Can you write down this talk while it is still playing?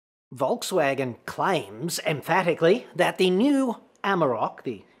Volkswagen claims emphatically that the new Amarok,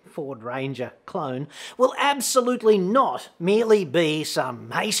 the Ford Ranger clone, will absolutely not merely be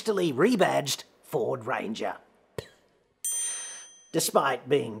some hastily rebadged Ford Ranger. Despite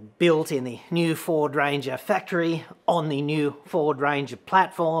being built in the new Ford Ranger factory, on the new Ford Ranger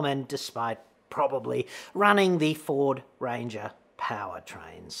platform, and despite probably running the Ford Ranger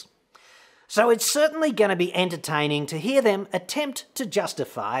powertrains. So it's certainly going to be entertaining to hear them attempt to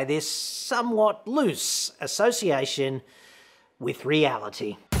justify this somewhat loose association with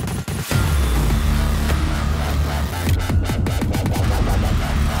reality.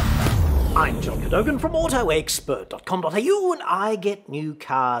 I'm John Cadogan from AutoExpert.com.au, and I get new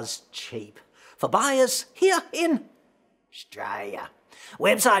cars cheap for buyers here in Australia.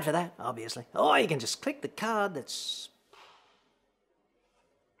 Website for that, obviously. Or you can just click the card that's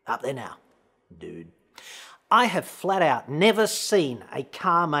up there now. Dude, I have flat out never seen a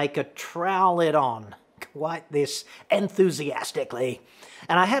car maker trowel it on quite this enthusiastically,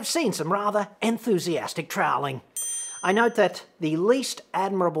 and I have seen some rather enthusiastic troweling. I note that the least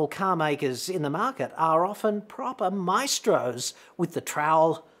admirable car makers in the market are often proper maestros with the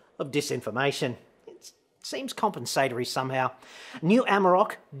trowel of disinformation. It seems compensatory somehow. New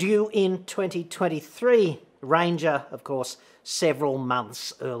Amarok due in 2023. Ranger, of course, several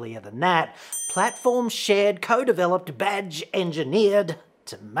months earlier than that. Platform shared, co-developed, badge engineered.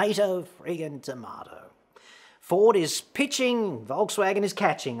 Tomato friggin' tomato. Ford is pitching, Volkswagen is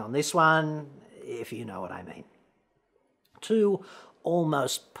catching on this one, if you know what I mean. Two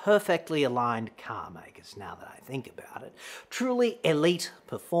almost perfectly aligned car makers, now that I think about it. Truly elite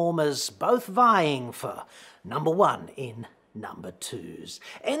performers, both vying for number one in number twos.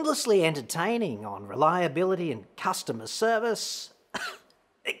 Endlessly entertaining on reliability and customer service.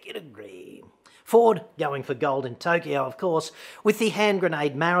 I can agree. Ford going for gold in Tokyo, of course, with the hand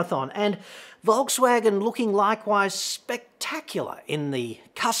grenade marathon, and Volkswagen looking likewise spectacular in the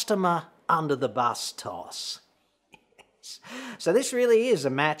customer under the bus toss. So this really is a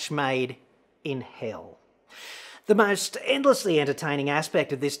match made in hell. The most endlessly entertaining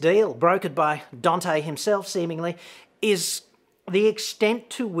aspect of this deal, brokered by Dante himself seemingly, is the extent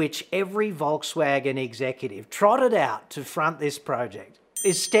to which every Volkswagen executive trotted out to front this project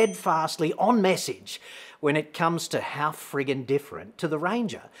is steadfastly on message when it comes to how friggin' different to the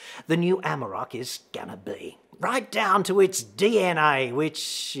Ranger the new Amarok is gonna be. Right down to its DNA,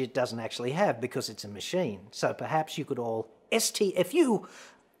 which it doesn't actually have because it's a machine. So perhaps you could all STFU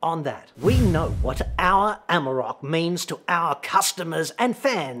on that. We know what our Amarok means to our customers and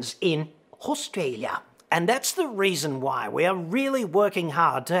fans in Australia. And that's the reason why we are really working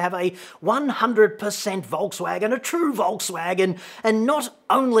hard to have a 100% Volkswagen, a true Volkswagen, and not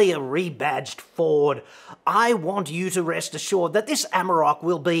only a rebadged Ford. I want you to rest assured that this Amarok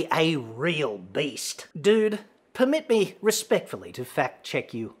will be a real beast. Dude, permit me respectfully to fact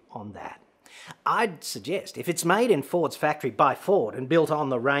check you on that. I'd suggest if it's made in Ford's factory by Ford and built on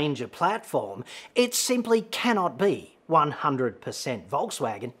the Ranger platform, it simply cannot be 100%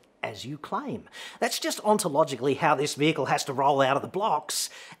 Volkswagen as you claim. That's just ontologically how this vehicle has to roll out of the blocks,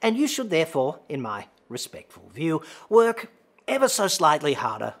 and you should therefore, in my respectful view, work ever so slightly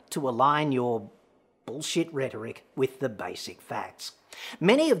harder to align your bullshit rhetoric with the basic facts.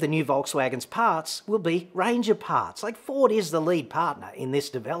 Many of the new Volkswagen's parts will be Ranger parts, like Ford is the lead partner in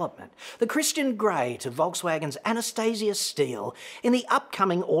this development. The Christian Grey to Volkswagen's Anastasia Steel in the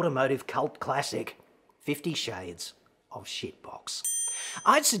upcoming automotive cult classic, 50 Shades of Shitbox.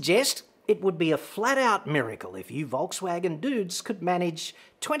 I'd suggest it would be a flat-out miracle if you Volkswagen dudes could manage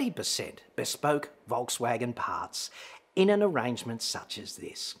 20% bespoke Volkswagen parts in an arrangement such as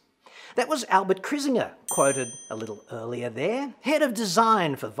this. That was Albert Krisinger, quoted a little earlier there, head of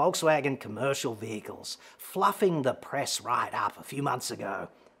design for Volkswagen commercial vehicles, fluffing the press right up a few months ago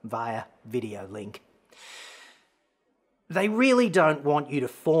via video link. They really don't want you to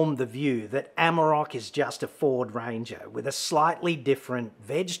form the view that Amarok is just a Ford Ranger with a slightly different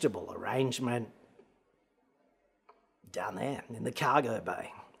vegetable arrangement down there in the cargo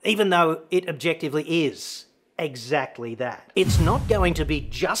bay, even though it objectively is exactly that. It's not going to be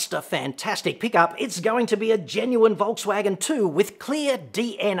just a fantastic pickup, it's going to be a genuine Volkswagen too, with clear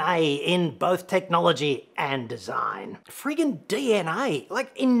DNA in both technology and design. Friggin' DNA,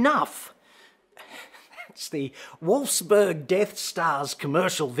 like enough. It's the Wolfsburg Death Star's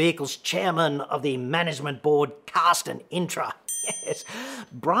commercial vehicles chairman of the management board, Carsten Intra. Yes,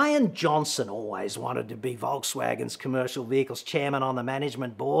 Brian Johnson always wanted to be Volkswagen's commercial vehicles chairman on the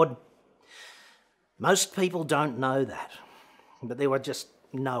management board. Most people don't know that, but there were just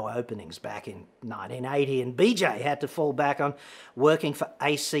no openings back in 1980, and BJ had to fall back on working for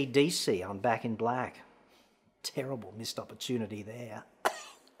AC/DC on Back in Black. Terrible missed opportunity there.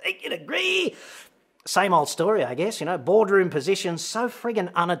 They can agree. Same old story, I guess, boardroom positions so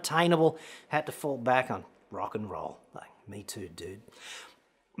friggin' unattainable, had to fall back on rock and roll. Like, me too, dude.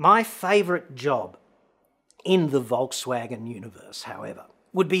 My favourite job in the Volkswagen universe, however,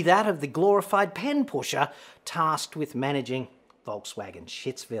 would be that of the glorified pen pusher tasked with managing Volkswagen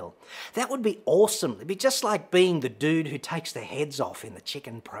Shitsville. That would be awesome. It'd be just like being the dude who takes the heads off in the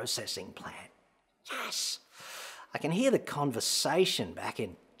chicken processing plant. Yes! I can hear the conversation back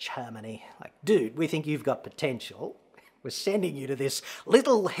in Germany. Like, dude, we think you've got potential. We're sending you to this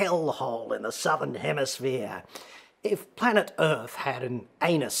little hellhole in the southern hemisphere. If planet Earth had an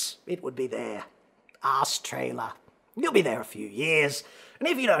anus, it would be there. Arse trailer. You'll be there a few years, and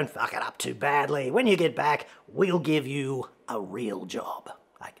if you don't fuck it up too badly, when you get back, we'll give you a real job.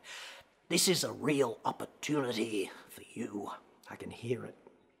 Like, this is a real opportunity for you. I can hear it.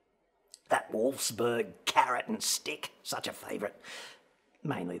 That Wolfsburg carrot and stick, such a favourite.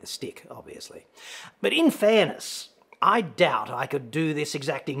 Mainly the stick, obviously. But in fairness, I doubt I could do this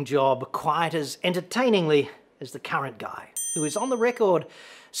exacting job quite as entertainingly as the current guy, who is on the record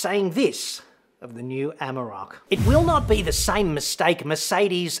saying this of the new Amarok. It will not be the same mistake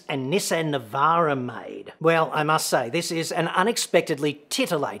Mercedes and Nissan Navara made. Well, I must say, this is an unexpectedly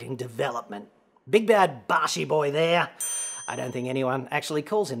titillating development. Big bad Barshy boy there. I don't think anyone actually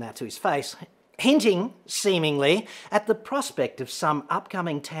calls him that to his face. Hinting, seemingly, at the prospect of some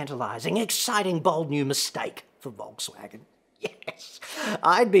upcoming tantalising, exciting, bold new mistake for Volkswagen. Yes,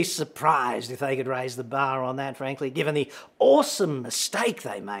 I'd be surprised if they could raise the bar on that, frankly, given the awesome mistake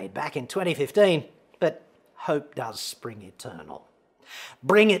they made back in 2015. But hope does spring eternal.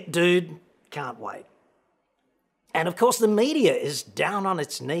 Bring it, dude. Can't wait. And of course the media is down on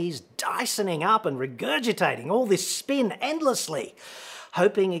its knees, Dysoning up and regurgitating all this spin endlessly,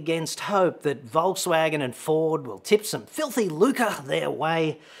 hoping against hope that Volkswagen and Ford will tip some filthy lucre their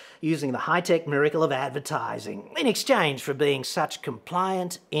way using the high-tech miracle of advertising in exchange for being such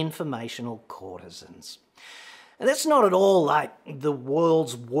compliant informational courtesans. And that's not at all like the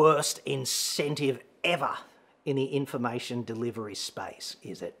world's worst incentive ever in the information delivery space,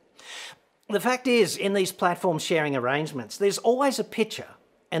 is it? The fact is, in these platform sharing arrangements, there's always a pitcher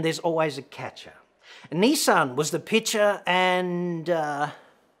and there's always a catcher. Nissan was the pitcher and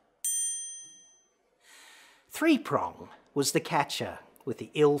Three-Prong was the catcher with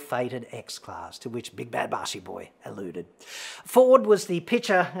the ill-fated X-Class, to which Big Bad Barshy Boy alluded. Ford was the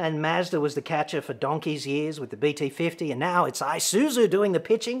pitcher and Mazda was the catcher for donkey's years with the BT50, and now it's Isuzu doing the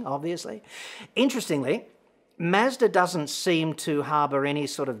pitching, obviously. Interestingly, Mazda doesn't seem to harbour any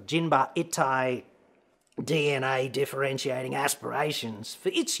sort of Jinba Itai DNA differentiating aspirations for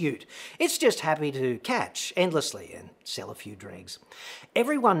its ute. It's just happy to catch endlessly and sell a few dregs.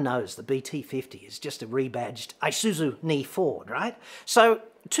 Everyone knows the BT50 is just a rebadged Isuzu knee Ford, right? So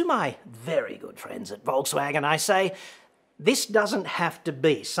to my very good friends at Volkswagen, I say, this doesn't have to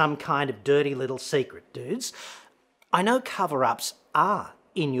be some kind of dirty little secret, dudes. I know cover-ups are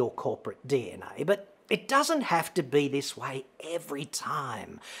in your corporate DNA, but it doesn't have to be this way every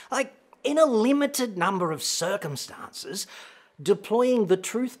time. Like, in a limited number of circumstances, deploying the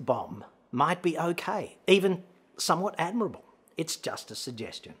truth bomb might be okay, even somewhat admirable. It's just a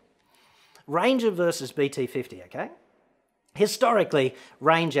suggestion. Ranger versus BT50, okay? Historically,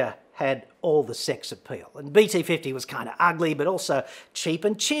 Ranger had all the sex appeal, and BT50 was kind of ugly, but also cheap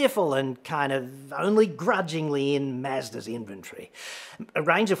and cheerful and kind of only grudgingly in Mazda's inventory. A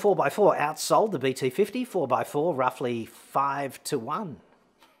Ranger 4x4 outsold the BT50 4x4 roughly 5-1.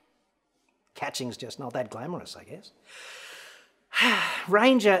 Catching's just not that glamorous, I guess.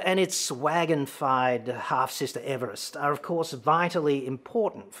 Ranger and its wagon-fied half-sister Everest are of course vitally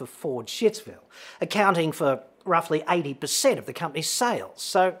important for Ford Shitsville, accounting for roughly 80% of the company's sales.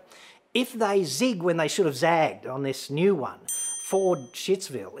 So if they zig when they should have zagged on this new one, Ford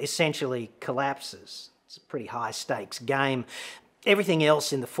Shitsville essentially collapses. It's a pretty high-stakes game. Everything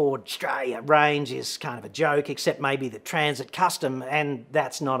else in the Ford Australia range is kind of a joke, except maybe the Transit Custom, and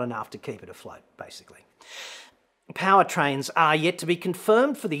that's not enough to keep it afloat, basically. Powertrains are yet to be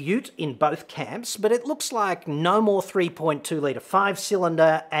confirmed for the Ute in both camps, but it looks like no more 3.2-litre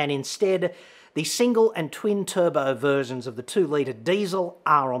 5-cylinder, and instead the single and twin turbo versions of the 2-litre diesel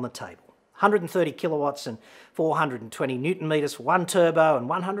are on the table. 130 kilowatts and 420 newton metres for one turbo, and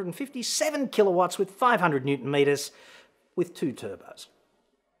 157 kilowatts with 500 newton metres with two turbos.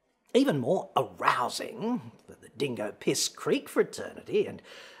 Even more arousing for the Dingo Piss Creek fraternity and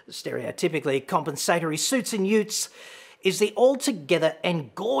stereotypically compensatory suits and utes is the altogether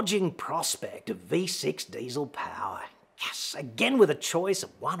engorging prospect of V6 diesel power. Yes, again with a choice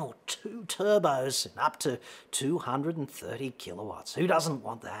of 1 or 2 turbos and up to 230 kilowatts. Who doesn't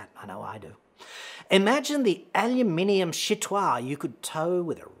want that? I know I do. Imagine the aluminium chitoir you could tow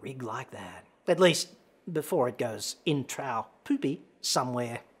with a rig like that. At least before it goes intra-poopy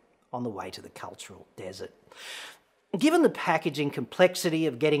somewhere on the way to the cultural desert. Given the packaging complexity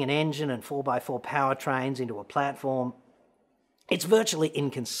of getting an engine and 4x4 powertrains into a platform, it's virtually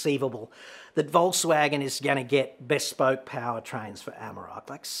inconceivable that Volkswagen is going to get bespoke powertrains for Amarok,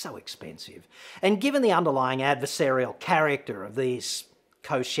 like so expensive. And given the underlying adversarial character of these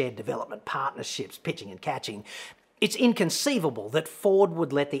co-shared development partnerships, pitching and catching, it's inconceivable that Ford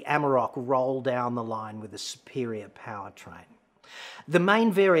would let the Amarok roll down the line with a superior powertrain. The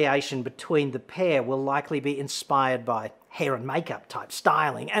main variation between the pair will likely be inspired by hair and makeup type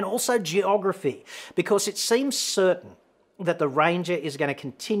styling and also geography, because it seems certain that the Ranger is going to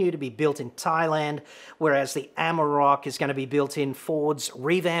continue to be built in Thailand, whereas the Amarok is going to be built in Ford's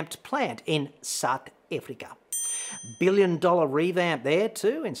revamped plant in South Africa. Billion-dollar revamp there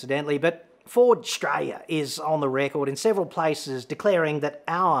too, incidentally, but Ford Australia is on the record in several places declaring that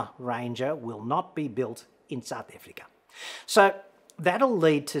our Ranger will not be built in South Africa. So that'll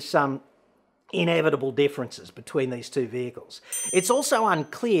lead to some inevitable differences between these two vehicles. It's also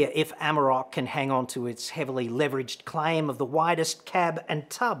unclear if Amarok can hang on to its heavily leveraged claim of the widest cab and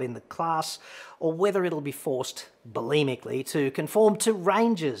tub in the class, or whether it'll be forced bulimically to conform to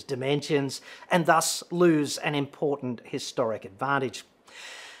Ranger's dimensions and thus lose an important historic advantage.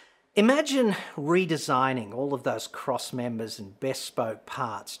 Imagine redesigning all of those cross members and bespoke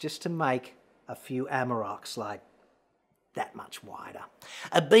parts just to make a few Amaroks like that much wider.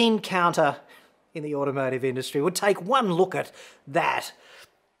 A bean counter in the automotive industry would take one look at that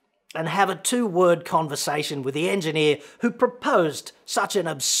and have a 2-word conversation with the engineer who proposed such an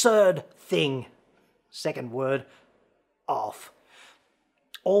absurd thing. 2nd word, off.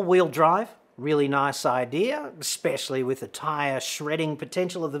 All-wheel drive, really nice idea, especially with the tyre shredding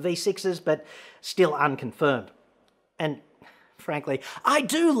potential of the V6s, but still unconfirmed. And frankly, I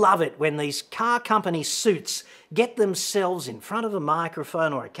do love it when these car company suits get themselves in front of a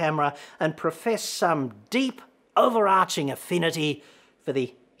microphone or a camera and profess some deep, overarching affinity for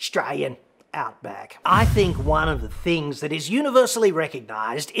the Australian outback. I think one of the things that is universally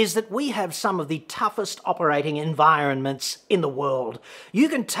recognised is that we have some of the toughest operating environments in the world. You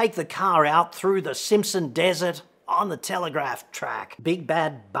can take the car out through the Simpson Desert, on the Telegraph track. Big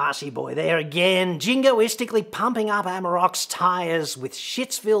bad Barcy boy there again, jingoistically pumping up Amarok's tyres with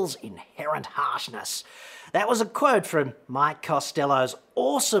Shitsville's inherent harshness. That was a quote from Mike Costello's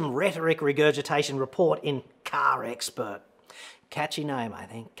awesome rhetoric regurgitation report in Car Expert. Catchy name, I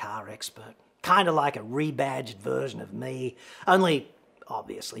think, Car Expert. Kind of like a rebadged version of me, only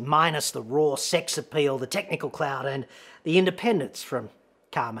obviously minus the raw sex appeal, the technical clout, and the independence from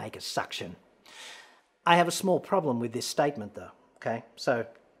car makers' suction. I have a small problem with this statement though, okay? So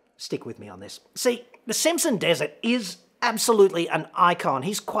stick with me on this. See, the Simpson Desert is absolutely an icon.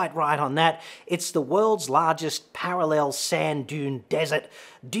 He's quite right on that. It's the world's largest parallel sand dune desert.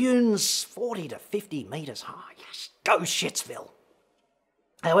 Dunes 40 to 50 metres high. Yes, go Shitsville.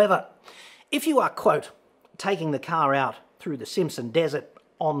 However, if you are, quote, taking the car out through the Simpson Desert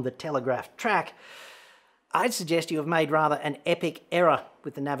on the Telegraph track, I'd suggest you have made rather an epic error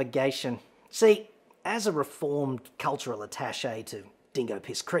with the navigation. See, as a reformed cultural attaché to Dingo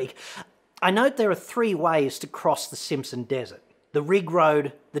Piss Creek, I note there are 3 ways to cross the Simpson Desert: the Rig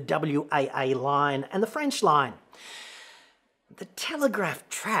Road, the WAA line, and the French line. The Telegraph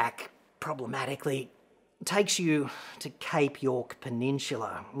track, problematically, takes you to Cape York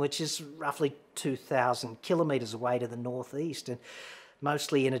Peninsula, which is roughly 2,000 kilometres away to the northeast and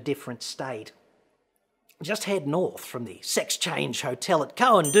mostly in a different state. Just head north from the Sex Change Hotel at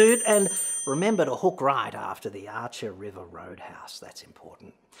Cohen, dude, and remember to hook right after the Archer River Roadhouse. That's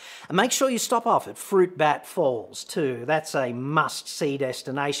important. And make sure you stop off at Fruit Bat Falls, too. That's a must-see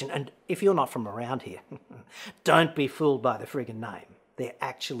destination. And if you're not from around here, don't be fooled by the friggin' name. They're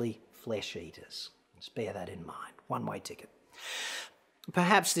actually flesh eaters. Just bear that in mind. One-way ticket.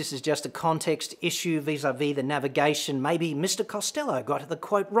 Perhaps this is just a context issue vis-a-vis the navigation. Maybe Mr. Costello got the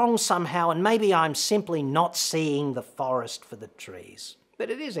quote wrong somehow, and maybe I'm simply not seeing the forest for the trees.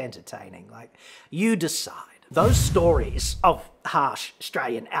 But it is entertaining. Like, you decide. Those stories of harsh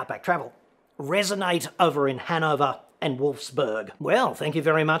Australian outback travel resonate over in Hanover and Wolfsburg. Well, thank you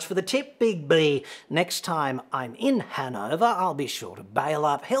very much for the tip, Big B. Next time I'm in Hanover, I'll be sure to bail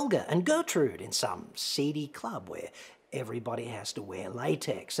up Helga and Gertrude in some seedy club where everybody has to wear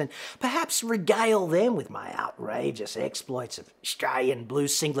latex, and perhaps regale them with my outrageous exploits of Australian blue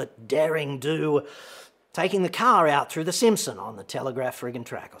singlet daring do, taking the car out through the Simpson on the Telegraph friggin'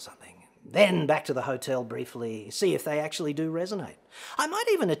 track or something. Then back to the hotel briefly, see if they actually do resonate. I might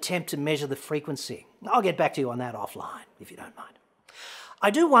even attempt to measure the frequency. I'll get back to you on that offline, if you don't mind. I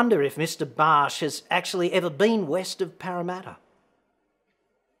do wonder if Mr. Barsh has actually ever been west of Parramatta.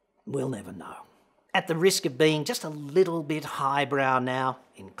 We'll never know. At the risk of being just a little bit highbrow now,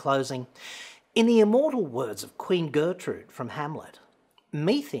 in closing, in the immortal words of Queen Gertrude from Hamlet,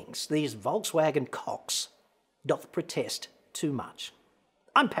 methinks these Volkswagen cocks doth protest too much.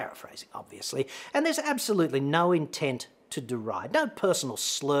 I'm paraphrasing, obviously, and there's absolutely no intent to deride. No personal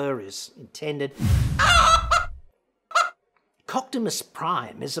slur is intended. Coctimus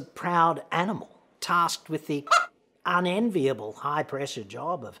Prime is a proud animal, tasked with the unenviable high-pressure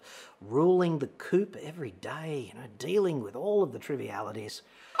job of ruling the coop every day, dealing with all of the trivialities.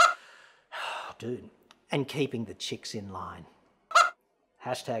 Dude, and keeping the chicks in line.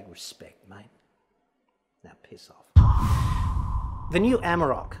 Hashtag respect, mate. Now piss off. The new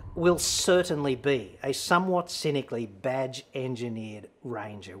Amarok will certainly be a somewhat cynically badge-engineered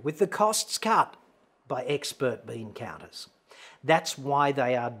Ranger, with the costs cut by expert bean counters. That's why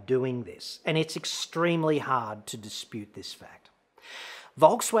they are doing this, and it's extremely hard to dispute this fact.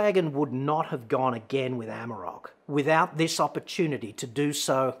 Volkswagen would not have gone again with Amarok without this opportunity to do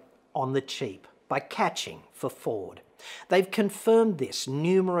so on the cheap, by catching for Ford. They've confirmed this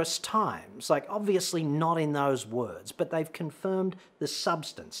numerous times, like obviously not in those words, but they've confirmed the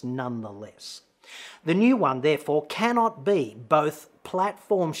substance nonetheless. The new one, therefore, cannot be both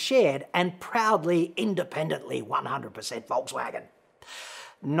platform shared and proudly, independently 100% Volkswagen.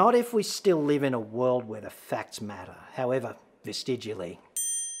 Not if we still live in a world where the facts matter, however vestigially.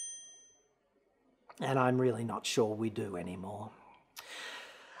 And I'm really not sure we do anymore.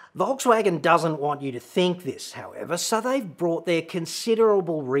 Volkswagen doesn't want you to think this, however, so they've brought their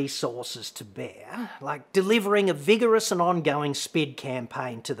considerable resources to bear, like delivering a vigorous and ongoing SPID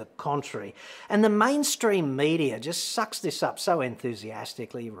campaign to the contrary. And the mainstream media just sucks this up so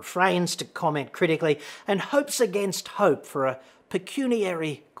enthusiastically, refrains to comment critically, and hopes against hope for a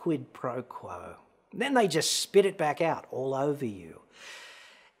pecuniary quid pro quo. Then they just spit it back out all over you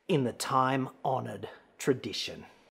in the time-honoured tradition